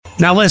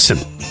Now, listen,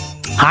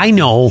 I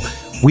know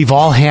we've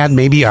all had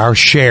maybe our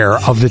share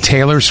of the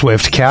Taylor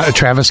Swift,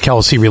 Travis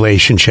Kelce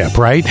relationship,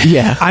 right?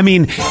 Yeah. I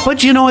mean,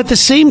 but at the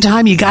same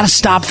time, you got to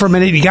stop for a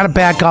minute. You got to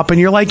back up and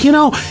you're like,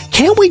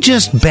 can't we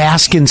just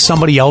bask in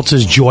somebody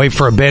else's joy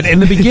for a bit? In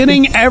the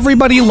beginning,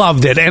 everybody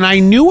loved it. And I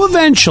knew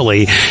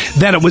eventually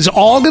that it was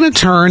all going to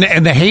turn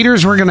and the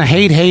haters were going to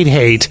hate.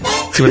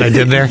 See what I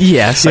did there?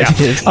 Yes, I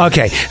did.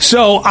 Okay.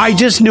 So I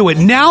just knew it.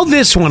 Now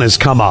this one has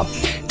come up.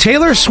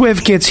 Taylor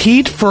Swift gets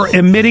heat for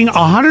emitting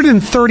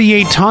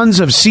 138 tons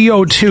of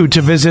CO2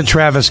 to visit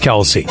Travis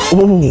Kelce.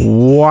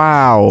 Oh,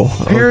 wow.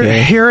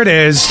 Okay. Here it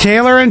is.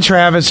 Taylor and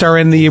Travis are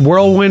in the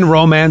whirlwind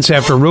romance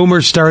after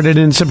rumors started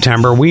in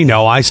September. We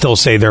know. I still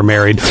say they're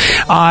married.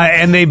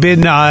 And they've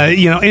been,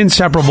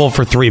 inseparable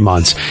for 3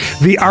 months.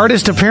 The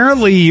artist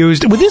apparently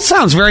used... Well, this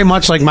sounds very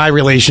much like my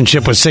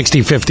relationship with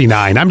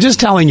 6059. I'm just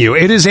telling you,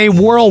 it is a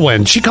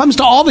whirlwind. She comes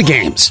to all the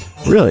games.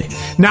 Really?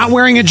 Not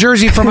wearing a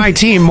jersey for my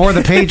team, more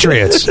the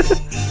Patriots.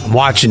 I'm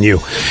watching you.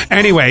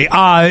 Anyway,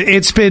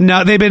 it's been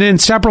they've been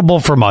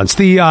inseparable for months.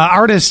 The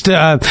artist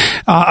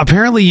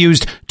apparently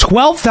used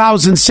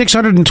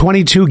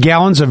 12,622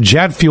 gallons of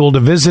jet fuel to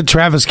visit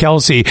Travis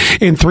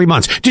Kelce in 3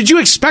 months. Did you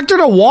expect her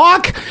to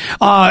walk?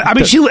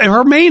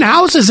 Her main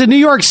house is in New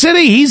York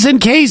City. He's in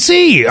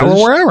KC or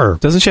wherever.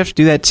 Doesn't she have to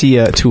do that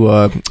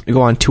to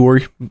go on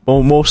tour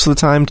most of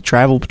the time, to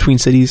travel between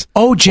cities?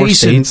 Oh,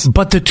 Jason,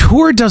 but the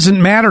tour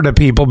doesn't matter to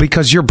people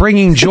because you're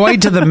bringing joy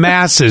to the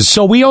masses.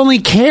 So we only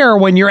care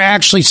when you're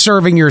actually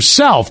serving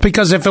yourself,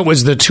 because if it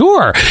was the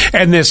tour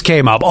and this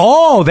came up,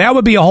 that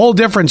would be a whole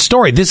different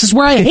story. This is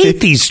where I hate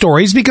these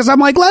stories, because I'm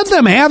like, let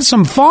them have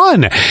some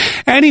fun.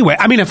 Anyway,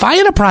 I mean, if I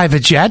had a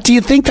private jet, do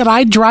you think that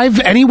I'd drive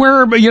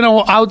anywhere,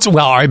 out?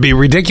 Well, it'd be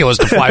ridiculous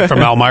to fly from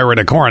Elmira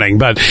to Corning,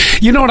 but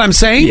you know what I'm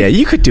saying? Yeah,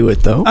 you could do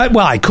it, though.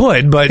 I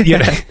could, but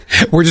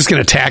we're just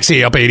going to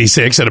taxi up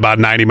 86 at about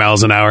 90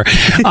 miles an hour.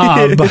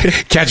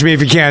 But catch me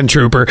if you can,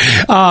 trooper.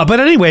 But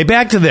anyway,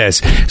 back to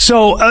this.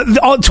 So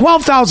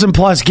 12,000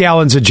 plus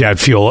gallons of jet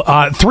fuel,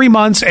 3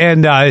 months,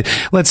 and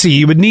let's see,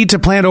 you would need to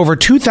plant over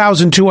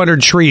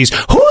 2,200 trees.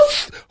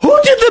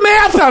 Who did the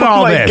math on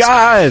all this? Oh,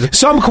 my God.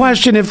 Some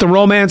question if the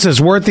romance is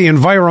worth the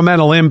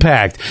environmental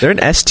impact. They're an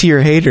S-tier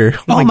hater.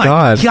 Oh, my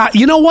God.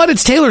 You know what?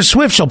 It's Taylor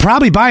Swift. She'll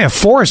probably buy a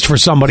forest for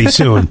somebody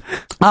soon.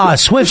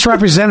 Swift's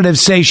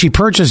representatives say she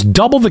purchased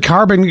double the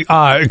carbon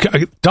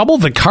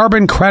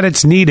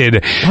credits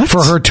needed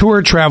for her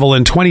tour travel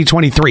in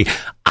 2023.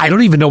 I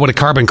don't even know what a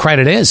carbon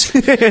credit is.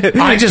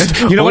 I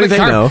just, let me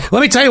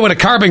tell you what a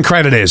carbon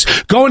credit is.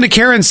 Going to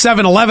Karen's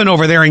 7-Eleven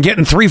over there and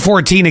getting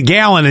 $3.14 a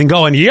gallon and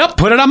going, yep,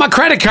 put it on my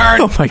credit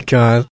card. Oh, my God.